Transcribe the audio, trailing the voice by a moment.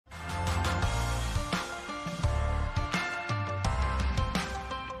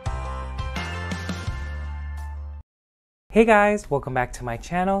Hey guys, welcome back to my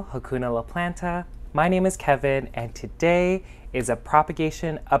channel, Hakuna La Planta. My name is Kevin and today is a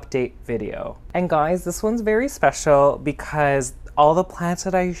propagation update video. And guys, this one's very special because all the plants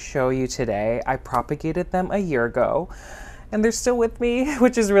that I show you today, I propagated them a year ago and they're still with me,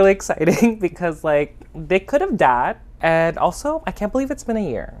 which is really exciting because like they could have died. And also, I can't believe it's been a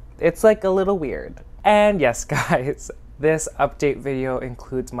year. It's like a little weird. And yes guys, this update video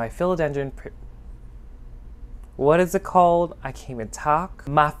includes my philodendron what is it called? I can't even talk.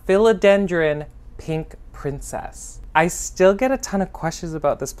 My philodendron pink princess. I still get a ton of questions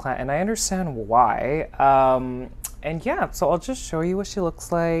about this plant and I understand why. And yeah, so I'll just show you what she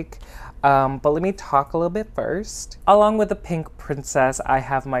looks like. But let me talk a little bit first. Along with the pink princess, I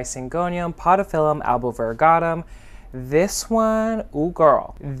have my Syngonium podophyllum albovariegatum. This one, ooh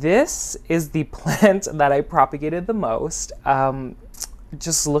girl. This is the plant that I propagated the most.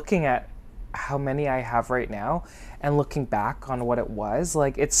 Just looking at how many I have right now and looking back on what it was,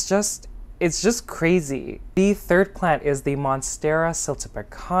 like it's just crazy. The third plant is the Monstera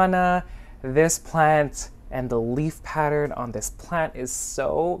SILTEPECANA. This plant and the leaf pattern on this plant is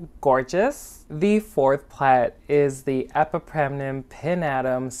so gorgeous. The fourth plant is the Epipremnum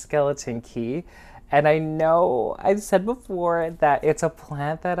pinnatum skeleton key. And I know I've said before that it's a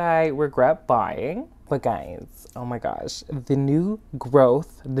plant that I regret buying. But guys, oh my gosh, the new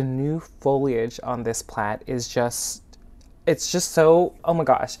growth, the new foliage on this plant is it's just so, oh my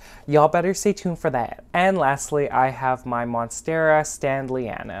gosh, y'all better stay tuned for that. And lastly, I have my Monstera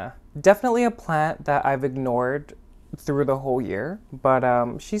Standleyana. Definitely a plant that I've ignored through the whole year,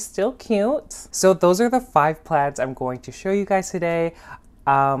 but she's still cute. So those are the 5 plants I'm going to show you guys today.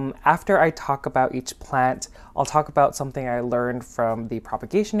 After I talk about each plant, I'll talk about something I learned from the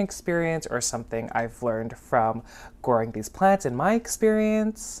propagation experience or something I've learned from growing these plants in my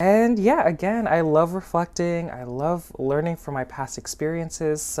experience. And yeah, again, I love reflecting. I love learning from my past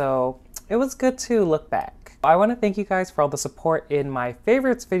experiences. So it was good to look back. I want to thank you guys for all the support in my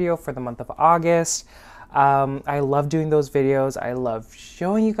favorites video for the month of August. I love doing those videos. I love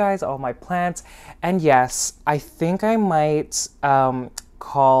showing you guys all my plants. And yes, I think I might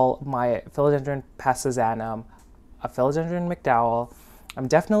call my Philodendron PASTAZANUM a Philodendron McDowell. I'm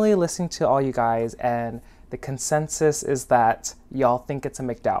definitely listening to all you guys and the consensus is that y'all think it's a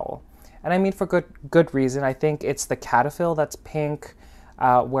McDowell. And I mean for good reason. I think it's the cataphyll that's pink,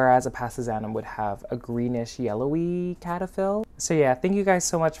 whereas a PASTAZANUM would have a greenish yellowy cataphyll. So yeah, thank you guys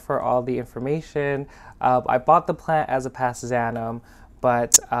so much for all the information. I bought the plant as a PASTAZANUM,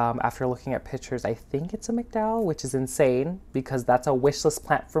 but after looking at pictures, I think it's a McDowell, which is insane because that's a wishlist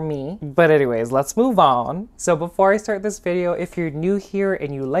plant for me. But anyways, let's move on. So before I start this video, if you're new here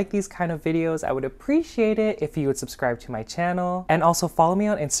and you like these kind of videos, I would appreciate it if you would subscribe to my channel. And also follow me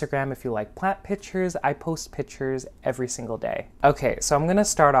on Instagram if you like plant pictures. I post pictures every single day. Okay, so I'm gonna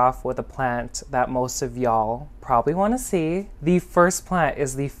start off with a plant that most of y'all probably wanna see. The first plant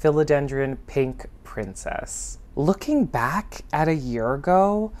is the Philodendron pink princess. Looking back at a year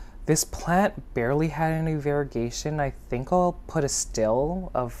ago, this plant barely had any variegation. I think I'll put a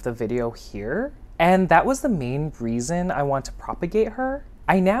still of the video here. And that was the main reason I want to propagate her.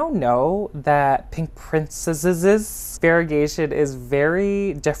 I now know that pink princess's variegation is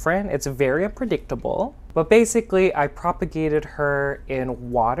very different. It's very unpredictable. But basically, I propagated her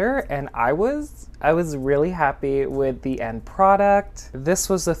in water and I was really happy with the end product. This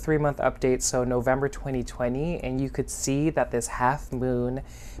was the 3-month update, so November 2020, and you could see that this half moon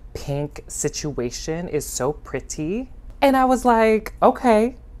pink situation is so pretty. And I was like,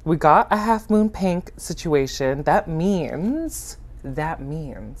 okay, we got a half moon pink situation. That means that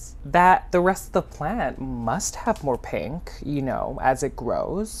the rest of the plant must have more pink, you know, as it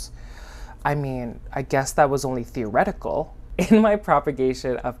grows. I mean, I guess that was only theoretical. In my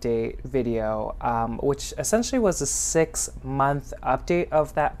propagation update video, which essentially was a 6-month update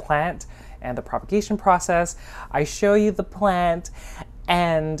of that plant and the propagation process, I show you the plant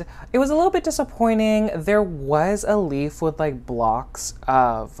and it was a little bit disappointing. There was a leaf with like blocks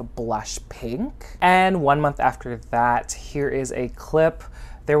of blush pink. And 1 month after that, here is a clip.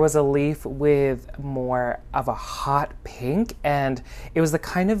 There was a leaf with more of a hot pink and it was the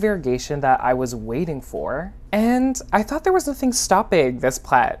kind of variegation that I was waiting for. And I thought there was nothing stopping this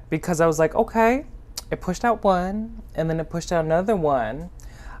plant because I was like, okay, it pushed out one and then it pushed out another one.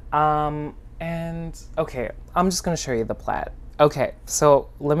 And okay, I'm just gonna show you the plant. Okay, so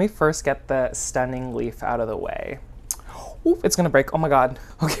let me first get the stunning leaf out of the way. Ooh, it's gonna break, oh my God.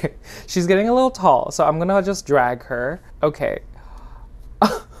 Okay, she's getting a little tall, so I'm gonna just drag her. Okay.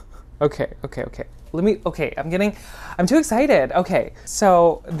 Okay. I'm too excited. Okay,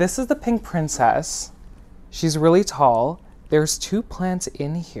 so this is the pink princess. She's really tall. There's 2 plants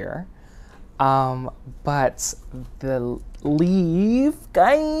in here, but the leaf,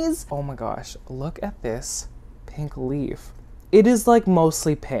 guys, oh my gosh, look at this pink leaf. It is like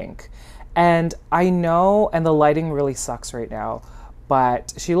mostly pink. And I know, and the lighting really sucks right now,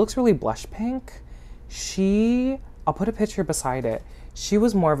 but she looks really blush pink. I'll put a picture beside it. She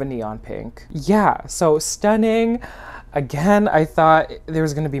was more of a neon pink. Yeah, so stunning. Again, I thought there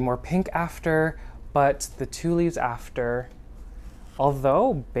was gonna be more pink after, but the 2 leaves after,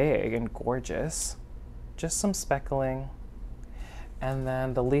 although big and gorgeous, just some speckling. And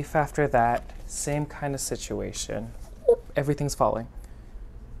then the leaf after that, same kind of situation. Oop, everything's falling.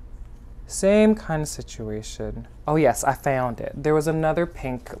 Same kind of situation. Oh yes, I found it. There was another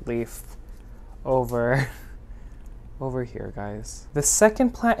pink leaf over here, guys. The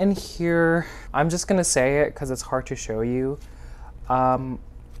second plant in here, I'm just gonna say it because it's hard to show you. Not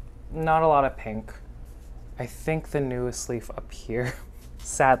a lot of pink. I think the newest leaf up here,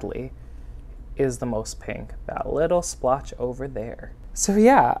 sadly, is the most pink. That little splotch over there. So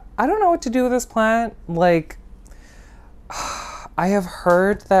yeah, I don't know what to do with this plant. Like, I have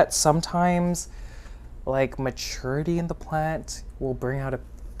heard that sometimes, like, maturity in the plant will bring out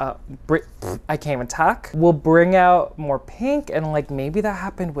I can't even talk. Will bring out more pink, and like maybe that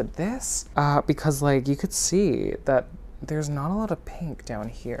happened with this because like you could see that there's not a lot of pink down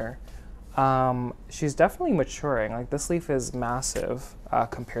here. She's definitely maturing. Like this leaf is massive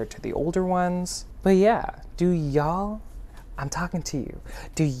compared to the older ones. But yeah, do y'all, I'm talking to you,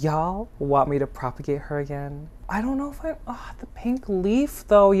 do y'all want me to propagate her again? I don't know if the pink leaf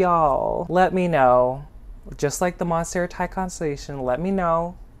though, y'all. Let me know. Just like the Monstera Constellation, let me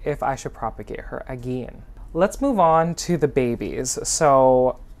know if I should propagate her again. Let's move on to the babies.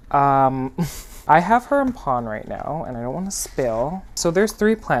 So I have her in pond right now and I don't want to spill. So there's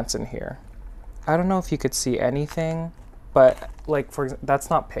 3 plants in here. I don't know if you could see anything, but like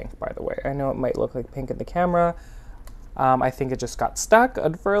that's not pink, by the way. I know it might look like pink in the camera. I think it just got stuck,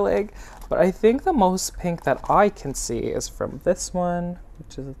 unfurling, but I think the most pink that I can see is from this one,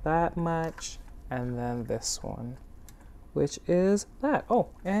 which is that much, and then this one, which is that. Oh,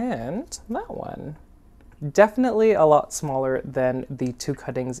 and that one. Definitely a lot smaller than the 2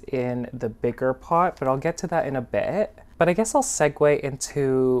 cuttings in the bigger pot, but I'll get to that in a bit. But I guess I'll segue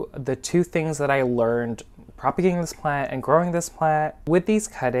into the 2 things that I learned propagating this plant and growing this plant. With these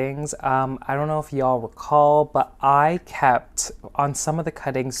cuttings, I don't know if y'all recall, but I kept on some of the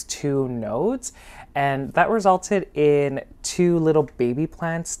cuttings 2 nodes, and that resulted in 2 little baby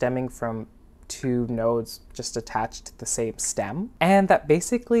plants stemming from 2 nodes just attached to the same stem. And that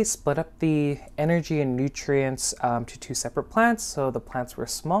basically split up the energy and nutrients to 2 separate plants, so the plants were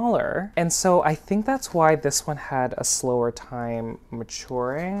smaller. And so I think that's why this one had a slower time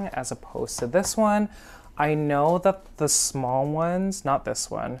maturing as opposed to this one. I know that the small ones, not this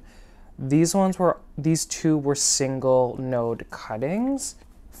one, these 2 were single node cuttings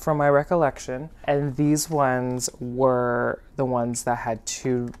from my recollection, and these ones were the ones that had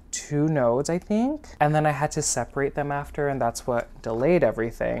two nodes, I think, and then I had to separate them after, and that's what delayed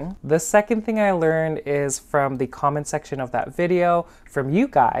everything. The second thing I learned is from the comment section of that video from you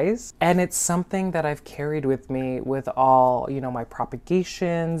guys, and it's something that I've carried with me with all, you know, my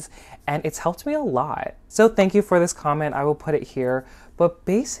propagations, and it's helped me a lot. So thank you for this comment. I will put it here, but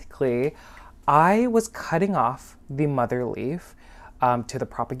basically I was cutting off the mother leaf to the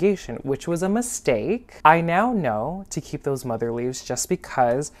propagation, which was a mistake. I now know to keep those mother leaves just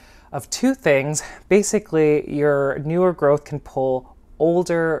because of 2 things. Basically, your newer growth can pull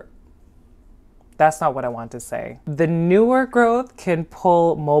older. That's not what I want to say. The newer growth can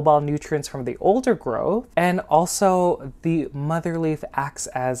pull mobile nutrients from the older growth, and also the mother leaf acts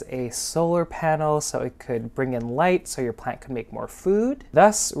as a solar panel, so it could bring in light so your plant could make more food,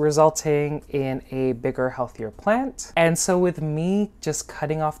 thus resulting in a bigger, healthier plant. And so with me just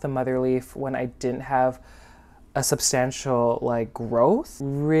cutting off the mother leaf when I didn't have a substantial like growth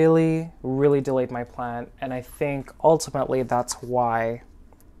really delayed my plant, and I think ultimately that's why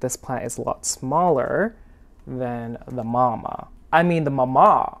this plant is a lot smaller than the mama. I mean the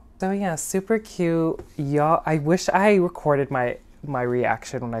mama. So yeah, super cute. Y'all, I wish I recorded my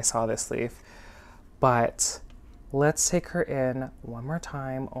reaction when I saw this leaf, but let's take her in one more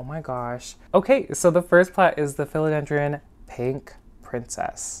time. Oh my gosh. Okay, so the first plant is the Philodendron Pink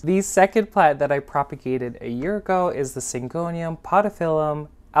Princess. The second plant that I propagated a year ago is the Syngonium Podophyllum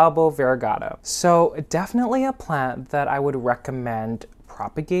albo variegata. So definitely a plant that I would recommend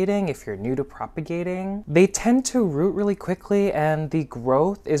propagating, if you're new to propagating, they tend to root really quickly and the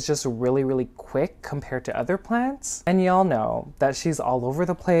growth is just really, really quick compared to other plants. And y'all know that she's all over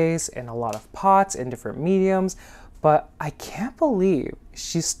the place in a lot of pots in different mediums, but I can't believe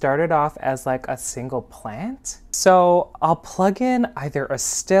she started off as like a single plant. So I'll plug in either a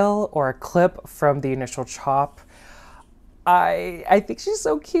still or a clip from the initial chop. I think she's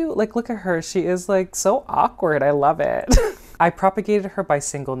so cute. Like, look at her. She is like so awkward. I love it. I propagated her by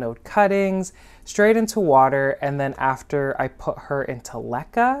single node cuttings straight into water, and then after I put her into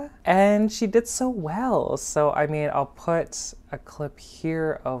LECA, and she did so well. So I mean, I'll put a clip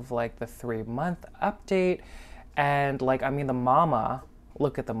here of like the 3-month update, and like, I mean, the mama,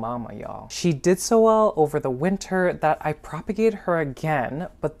 look at the mama, y'all. She did so well over the winter that I propagated her again,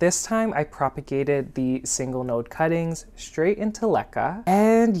 but this time I propagated the single node cuttings straight into LECA.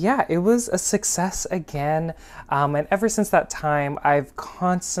 And yeah, it was a success again. And ever since that time, I've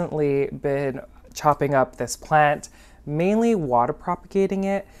constantly been chopping up this plant, mainly water propagating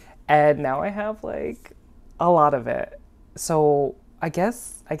it. And now I have like a lot of it. So I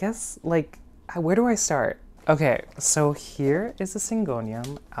guess like, where do I start? Okay, so here is the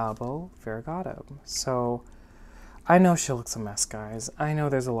Syngonium variegatum. So I know she looks a mess, guys. I know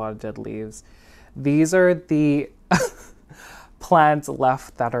there's a lot of dead leaves. These are the plants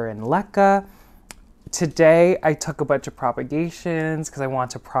left that are in LECA. Today I took a bunch of propagations because I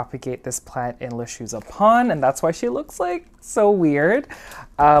want to propagate this plant in LECIOSA pond, and that's why she looks like so weird.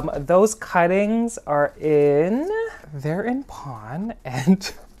 Those cuttings are they're in pond,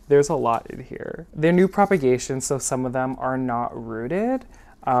 and there's a lot in here. They're new propagations, so some of them are not rooted,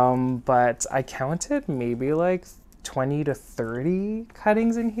 but I counted maybe like 20 to 30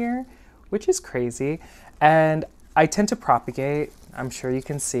 cuttings in here, which is crazy. And I tend to propagate. I'm sure you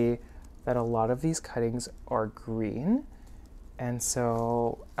can see that a lot of these cuttings are green. And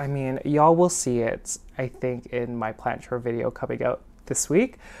so, I mean, y'all will see it, I think, in my plant tour video coming out this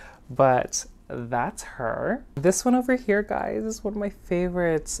week, but that's her. This one over here, guys, is one of my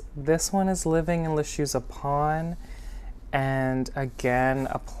favorites. This one is living in LECIOSA pond, and again,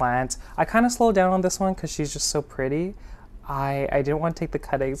 a plant. I kind of slowed down on this one because she's just so pretty. I didn't want to take the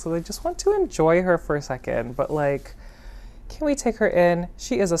cuttings, so I just want to enjoy her for a second, but like, can we take her in?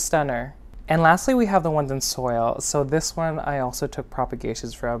 She is a stunner. And lastly, we have the ones in soil. So this one I also took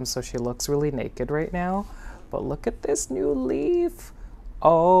propagations from, so she looks really naked right now, but look at this new leaf.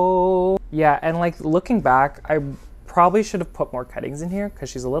 Oh, yeah, and like looking back, I probably should have put more cuttings in here because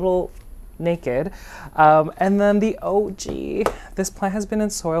she's a little naked. And then the OG, this plant has been in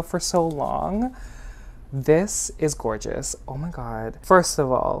soil for so long. This is gorgeous. Oh my God. First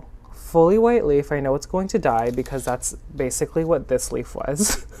of all, fully white leaf. I know it's going to die because that's basically what this leaf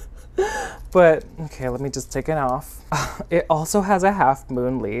was. But okay, let me just take it off. It also has a half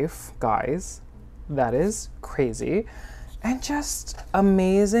moon leaf, guys. That is crazy. And just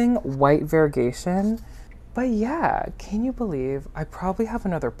amazing white variegation. But yeah, can you believe I probably have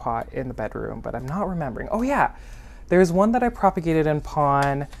another pot in the bedroom, but I'm not remembering. Oh yeah, there's one that I propagated in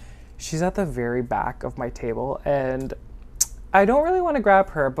pond. She's at the very back of my table, and I don't really want to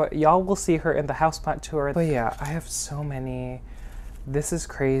grab her, but y'all will see her in the houseplant tour. But yeah, I have so many. This is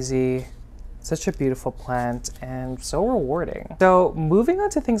crazy. Such a beautiful plant and so rewarding. So moving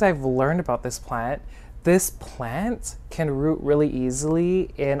on to things I've learned about this plant. This plant can root really easily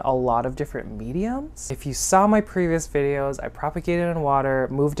in a lot of different mediums. If you saw my previous videos, I propagated in water,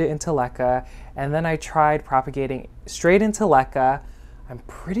 moved it into LECA, and then I tried propagating straight into LECA. I'm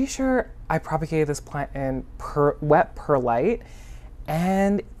pretty sure I propagated this plant in wet perlite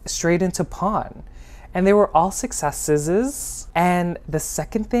and straight into pond. And they were all successes. And the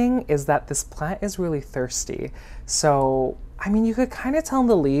second thing is that this plant is really thirsty. So, I mean, you could kind of tell in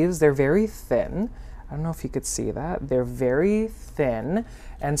the leaves, they're very thin. I don't know if you could see that. They're very thin.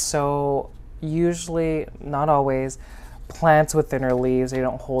 And so usually, not always, plants with thinner leaves, they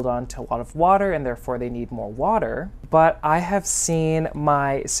don't hold on to a lot of water and therefore they need more water. But I have seen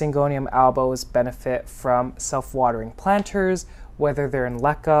my Syngonium albos benefit from self-watering planters, whether they're in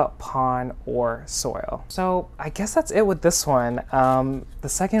LECA, pond, or soil. So I guess that's it with this one. The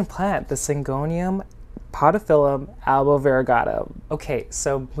second plant, the Syngonium podophyllum variegatum. Okay,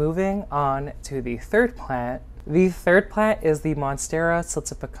 so moving on to the third plant. The third plant is the Monstera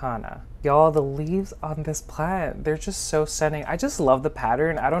SILTEPECANA. Y'all, the leaves on this plant, they're just so stunning. I just love the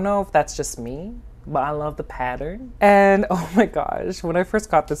pattern. I don't know if that's just me, but I love the pattern. And oh my gosh, when I first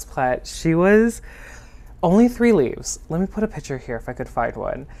got this plant, she was only 3 leaves. Let me put a picture here if I could find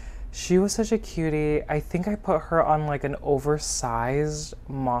one. She was such a cutie. I think I put her on like an oversized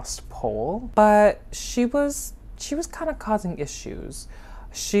moss pole, but she was kind of causing issues.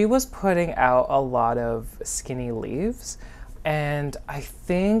 she was putting out a lot of skinny leaves. And I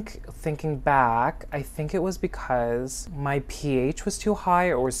think, thinking back, I think it was because my pH was too high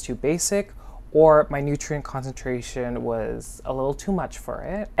or was too basic, or my nutrient concentration was a little too much for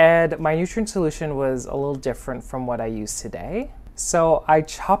it. And my nutrient solution was a little different from what I use today. So I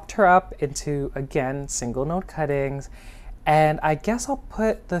chopped her up into, again, single node cuttings. And I guess I'll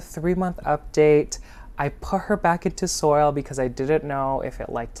put the 3-month update. I put her back into soil because I didn't know if it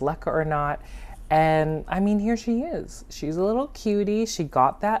liked LECA or not. And I mean, here she is. She's a little cutie. She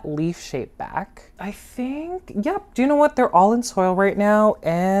got that leaf shape back. I think, yep, do you know what? They're all in soil right now,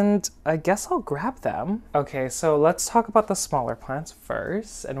 and I guess I'll grab them. Okay, so let's talk about the smaller plants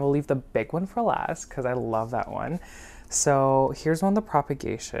first, and we'll leave the big one for last because I love that one. So here's one of the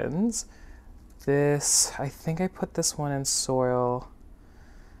propagations. This, I think I put this one in soil,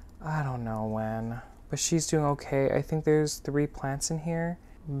 I don't know when, but she's doing okay. I think there's 3 plants in here.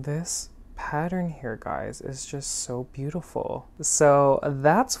 This pattern here, guys, is just so beautiful. So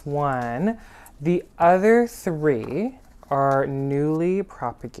that's one. The other 3 are newly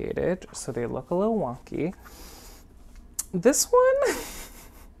propagated, so they look a little wonky. This one,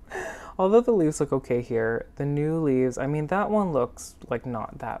 although the leaves look okay here, the new leaves, I mean, that one looks like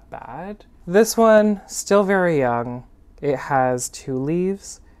not that bad. This one, still very young. It has 2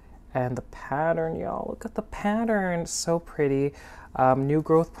 leaves, and the pattern, y'all, look at the pattern, so pretty. New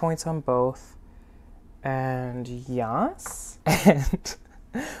growth points on both, and yes, and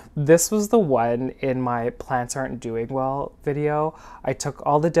this was the one in my plants aren't doing well video. I took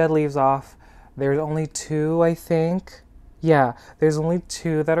all the dead leaves off. There's only 2, I think. Yeah, there's only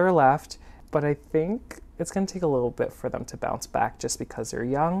 2 that are left, but I think it's gonna take a little bit for them to bounce back just because they're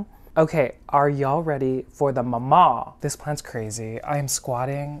young. Okay, are y'all ready for the mama? This plant's crazy. I am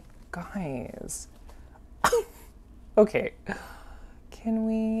squatting, guys. Okay. Can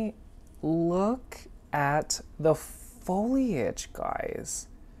we look at the foliage, guys?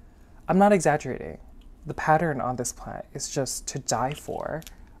 I'm not exaggerating. The pattern on this plant is just to die for,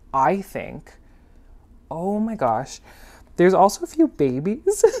 I think. Oh my gosh. There's also a few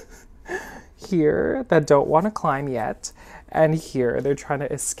babies here that don't want to climb yet. And here they're trying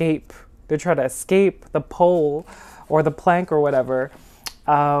to escape. They're trying to escape the pole or the plank or whatever.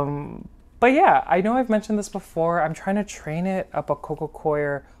 But yeah, I know I've mentioned this before. I'm trying to train it up a coco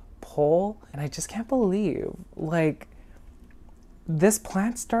coir pole, and I just can't believe, like, this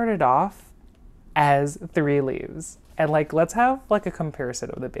plant started off as 3 leaves. And like, let's have like a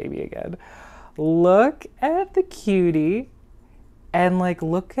comparison of the baby again. Look at the cutie, and like,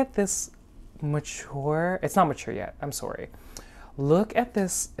 look at this mature, it's not mature yet, I'm sorry. Look at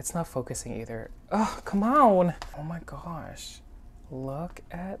this, it's not focusing either. Oh, come on. Oh my gosh. Look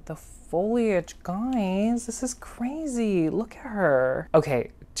at the foliage, guys. This is crazy. Look at her.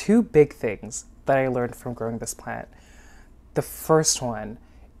 Okay, 2 big things that I learned from growing this plant. The first one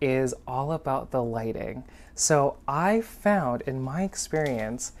is all about the lighting. So I found in my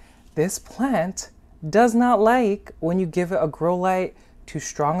experience, this plant does not like when you give it a grow light, too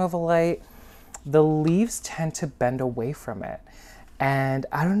strong of a light. The leaves tend to bend away from it. And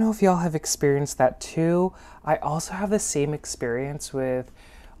I don't know if y'all have experienced that too. I also have the same experience with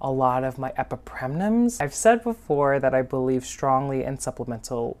a lot of my epipremnums. I've said before that I believe strongly in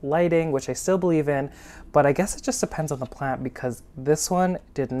supplemental lighting, which I still believe in, but I guess it just depends on the plant because this one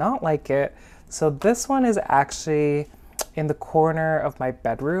did not like it. So this one is actually in the corner of my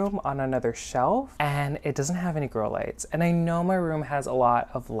bedroom on another shelf, and it doesn't have any grow lights. And I know my room has a lot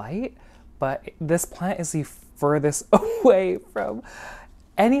of light, but this plant is the furthest away from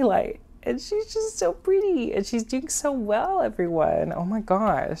any light. And she's just so pretty, and she's doing so well, everyone. Oh my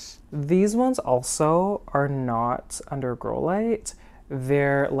gosh. These ones also are not under grow light.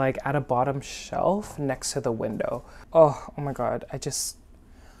 They're like at a bottom shelf next to the window. Oh my God,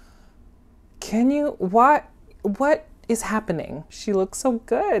 what is happening? She looks so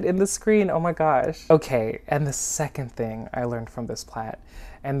good in the screen, oh my gosh. Okay, and the second thing I learned from this plant,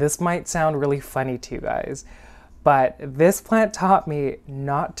 and this might sound really funny to you guys, but this plant taught me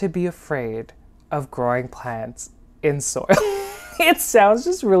not to be afraid of growing plants in soil. It sounds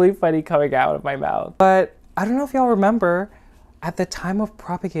just really funny coming out of my mouth. But I don't know if y'all remember, at the time of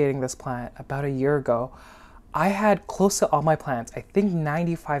propagating this plant about a year ago, I had close to all my plants, I think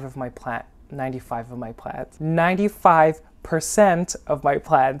 95% of my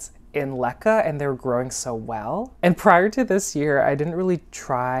plants in LECA, and they're growing so well. And prior to this year, I didn't really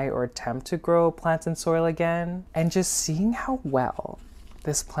try or attempt to grow plants in soil again. And just seeing how well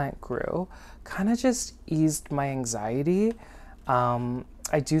this plant grew kind of just eased my anxiety.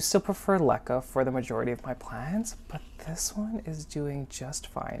 I do still prefer LECA for the majority of my plants, but this one is doing just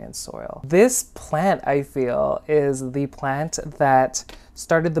fine in soil. This plant, I feel, is the plant that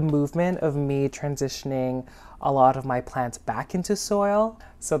started the movement of me transitioning a lot of my plants back into soil.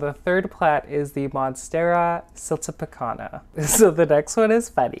 So the third plant is the Monstera SILTEPECANA. So the next one is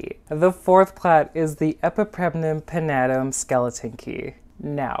funny. The fourth plant is the Epipremnum pinnatum skeleton key.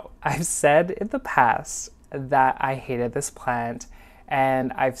 Now, I've said in the past that I hated this plant,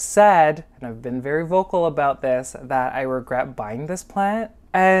 and I've said, and I've been very vocal about this, that I regret buying this plant.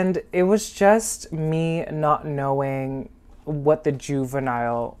 And it was just me not knowing what the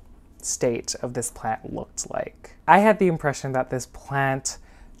juvenile state of this plant looked like. I had the impression that this plant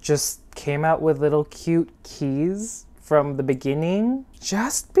just came out with little cute keys from the beginning,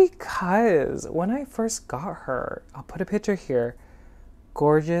 just because when I first got her, I'll put a picture here,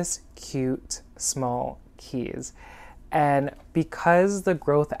 gorgeous, cute, small keys. And because the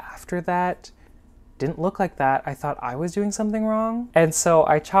growth after that didn't look like that, I thought I was doing something wrong. And so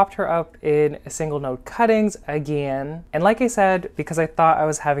I chopped her up in single node cuttings again. And like I said, because I thought I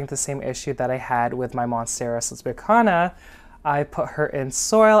was having the same issue that I had with my Monstera SILTEPECANA, I put her in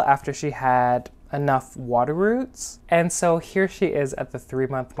soil after she had enough water roots. And so here she is at the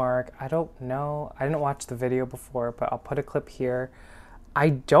 3-month mark. I don't know, I didn't watch the video before, but I'll put a clip here. I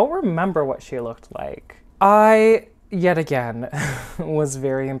don't remember what she looked like. I, yet again, was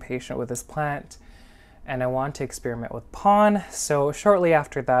very impatient with this plant, and I wanted to experiment with pon. So shortly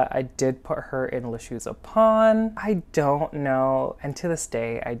after that, I did put her in LECIOSA pon. I don't know, and to this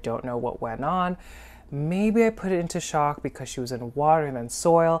day, I don't know what went on. Maybe I put it into shock because she was in water and then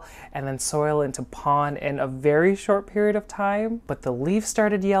soil into pon in a very short period of time. But the leaf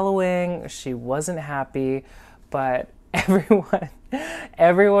started yellowing, she wasn't happy, but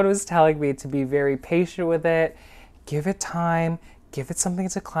everyone was telling me to be very patient with it, give it time, give it something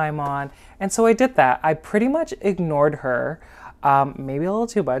to climb on. And so I did that. I pretty much ignored her, maybe a little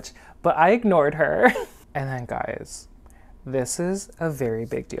too much, but I ignored her. And then guys, this is a very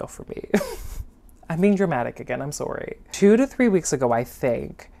big deal for me. I'm being dramatic again, I'm sorry. 2 to 3 weeks ago, I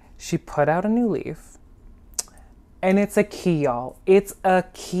think, she put out a new leaf. And it's a key, y'all. It's a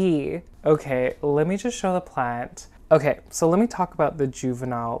key. Okay, let me just show the plant. Okay, so let me talk about the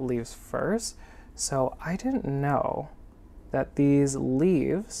juvenile leaves first. So I didn't know that these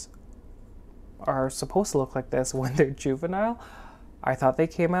leaves are supposed to look like this when they're juvenile. I thought they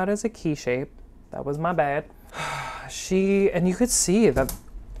came out as a key shape. That was my bad. And you could see that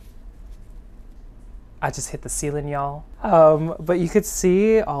I just hit the ceiling, y'all. But you could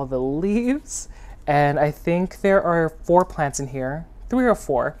see all the leaves, and I think there are 4 plants in here, 3 or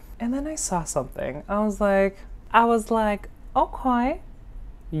 4. And then I saw something. I was like, okay,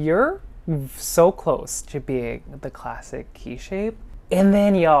 you're so close to being the classic key shape. And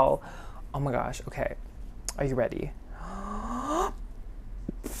then y'all, oh my gosh, okay, are you ready?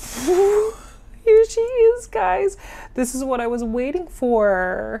 Here she is, guys. This is what I was waiting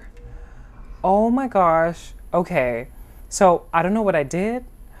for. Oh my gosh. Okay, so I don't know what I did.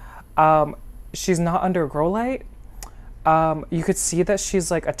 She's not under a grow light. You could see that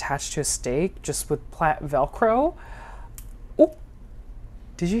she's like attached to a stake just with plant Velcro. Oh,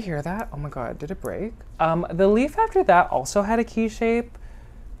 did you hear that? Oh my God, did it break? The leaf after that also had a key shape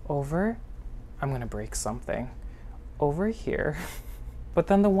over, I'm gonna break something, over here. But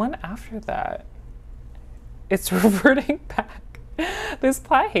then the one after that, it's reverting back. This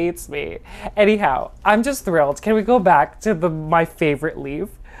plant hates me. Anyhow, I'm just thrilled. Can we go back to my favorite leaf?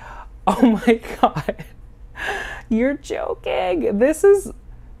 Oh my God. You're joking. This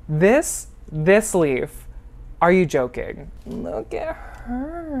leaf. Are you joking? Look at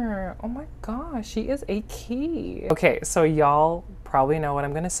her. Oh my gosh, she is a key. Okay, so y'all probably know what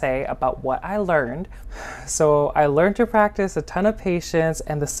I'm gonna say about what I learned. So I learned to practice a ton of patience,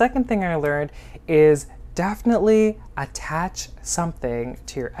 and the second thing I learned is definitely attach something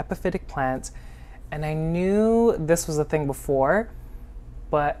to your epiphytic plants. And I knew this was a thing before,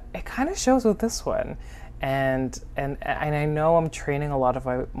 but it kind of shows with this one. And I know I'm training a lot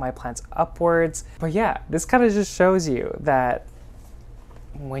of my plants upwards, but yeah, this kind of just shows you that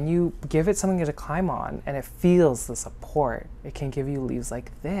when you give it something to climb on and it feels the support, it can give you leaves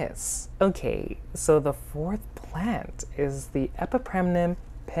like this. Okay, so the 4th plant is the Epipremnum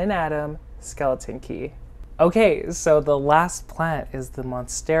pinnatum skeleton key. Okay, so the last plant is the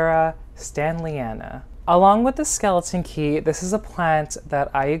Monstera stanleyana. Along with the skeleton key, this is a plant that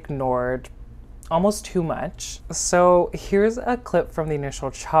I ignored almost too much. So here's a clip from the initial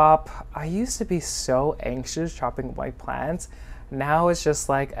chop. I used to be so anxious chopping my plants. Now it's just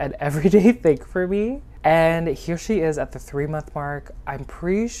like an everyday thing for me. And here she is at the 3-month mark. I'm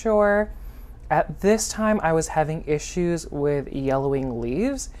pretty sure at this time I was having issues with yellowing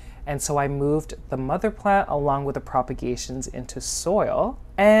leaves, and so I moved the mother plant along with the propagations into soil.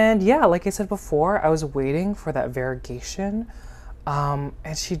 And yeah, like I said before, I was waiting for that variegation.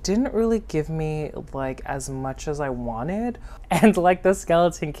 And she didn't really give me like as much as I wanted. And like the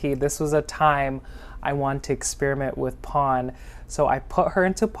skeleton key, this was a time I wanted to experiment with pon. So I put her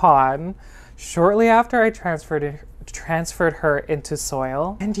into pon shortly after I transferred her into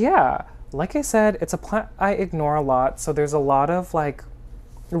soil. And yeah, like I said, it's a plant I ignore a lot. So there's a lot of like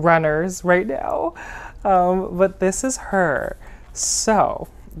runners right now. But this is her. So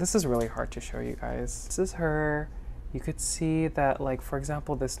this is really hard to show you guys. This is her. You could see that, like, for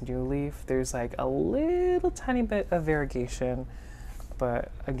example, this new leaf, there's like a little tiny bit of variegation,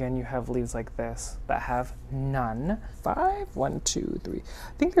 but again, you have leaves like this that have none. 5, 1, 2, 3. I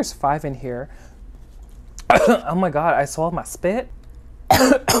think there's 5 in here. Oh my God, I swallowed my spit.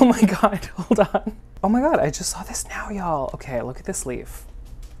 Oh my God, hold on. Oh my God, I just saw this now, y'all. Okay, look at this leaf.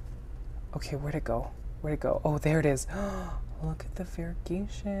 Okay, where'd it go? Where'd it go? Oh, there it is. Look at the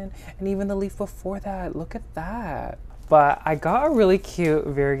variegation. And even the leaf before that, look at that. But I got a really cute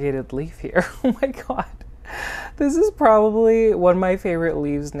variegated leaf here. Oh my God. This is probably one of my favorite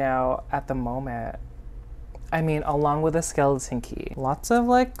leaves now at the moment. I mean, along with the skeleton key. Lots of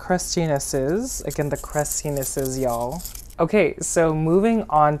like crustinesses. Again, the crustinesses, y'all. Okay, so moving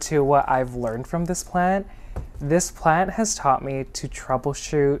on to what I've learned from this plant. This plant has taught me to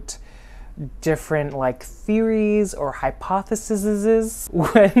troubleshoot different like theories or hypotheses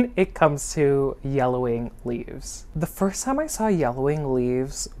when it comes to yellowing leaves. The first time I saw yellowing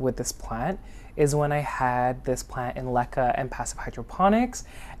leaves with this plant is when I had this plant in LECA and passive hydroponics,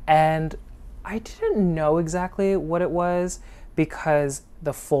 and I didn't know exactly what it was because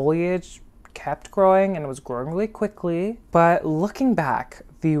the foliage kept growing and it was growing really quickly. But looking back,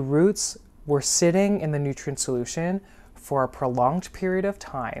 the roots were sitting in the nutrient solution for a prolonged period of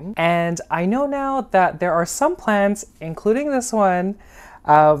time. And I know now that there are some plants, including this one,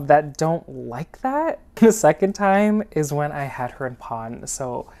 that don't like that. The second time is when I had her in pon.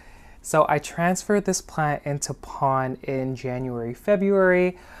 So I transferred this plant into pon in January,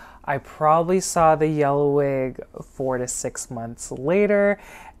 February. I probably saw the yellowing 4 to 6 months later.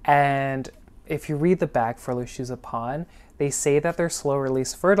 And if you read the back for LECA pon, they say that their slow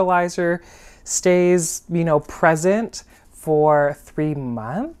release fertilizer stays, you know, present for 3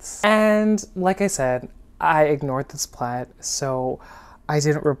 months. And like I said, I ignored this plant, so I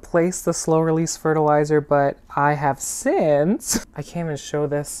didn't replace the slow release fertilizer, but I have since. I can't even show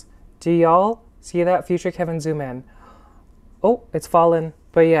this. Do y'all see that? Future Kevin, zoom in. Oh, it's fallen.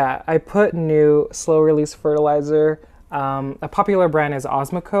 But yeah, I put new slow release fertilizer. A popular brand is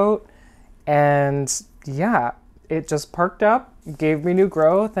Osmocote, and yeah, it just perked up, gave me new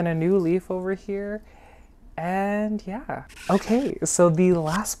growth and a new leaf over here. And yeah. Okay, so the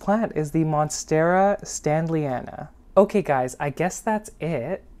last plant is the Monstera Stanleyana. Okay guys, I guess that's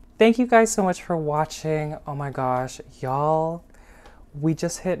it. Thank you guys so much for watching. Oh my gosh, y'all, we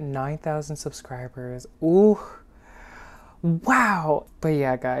just hit 9,000 subscribers. Ooh, wow. But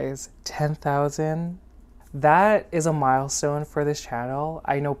yeah guys, 10,000. That is a milestone for this channel.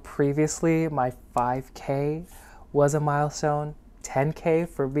 I know previously my 5K was a milestone. 10K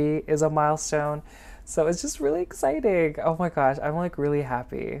for me is a milestone. So it's just really exciting. Oh my gosh, I'm like really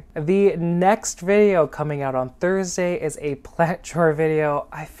happy. The next video coming out on Thursday is a plant drawer video.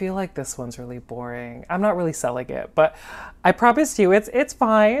 I feel like this one's really boring. I'm not really selling it, but I promise you it's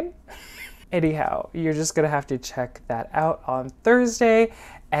fine. Anyhow, you're just gonna have to check that out on Thursday.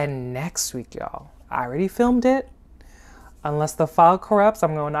 And next week, y'all, I already filmed it. Unless the file corrupts,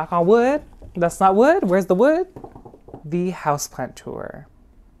 I'm gonna knock on wood. That's not wood, where's the wood? The houseplant tour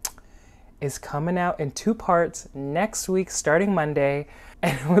is coming out in 2 parts next week, starting Monday.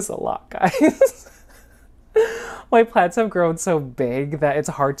 And it was a lot, guys. My plants have grown so big that it's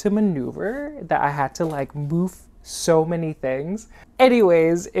hard to maneuver, that I had to like move so many things.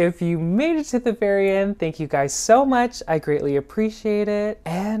 Anyways, if you made it to the very end, thank you guys so much. I greatly appreciate it.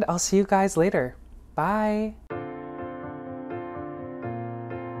 And I'll see you guys later. Bye.